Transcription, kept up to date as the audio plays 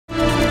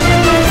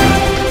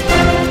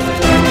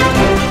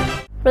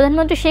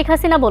প্রধানমন্ত্রী শেখ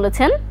হাসিনা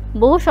বলেছেন,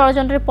 বহু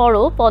ষড়যন্ত্রের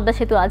পরও পদ্মা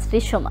সেতু আজ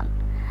দৃশ্যমান।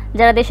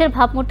 যারা দেশের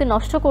ভাবমূর্তি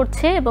নষ্ট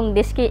করছে এবং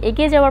দেশকে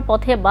এগিয়ে যাওয়ার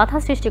পথে বাধা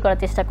সৃষ্টি করার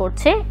চেষ্টা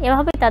করছে,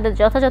 এভাবেই তাদের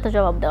যথাযথ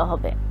জবাব দেওয়া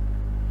হবে।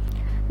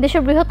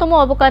 দেশের বৃহত্তম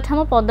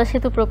অবকাঠামো পদ্মা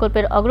সেতু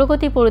প্রকল্পের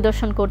অগ্রগতি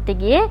পরিদর্শন করতে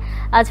গিয়ে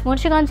আজ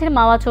মুন্সিগঞ্জের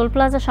মাওয়া টোল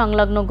প্লাজা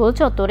সংলগ্ন গোল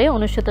চত্বরে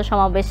অনুষ্ঠিত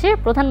সমাবেশে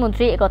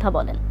প্রধানমন্ত্রী একথা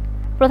বলেন।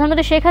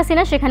 প্রধানমন্ত্রী শেখ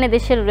হাসিনা সেখানে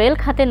দেশের রেল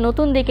খাতের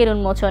নতুন দিকের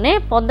উন্মোচনে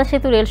পদ্মা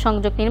সেতু রেল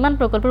সংযোগ নির্মাণ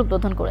প্রকল্প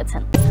উদ্বোধন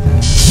করেছেন।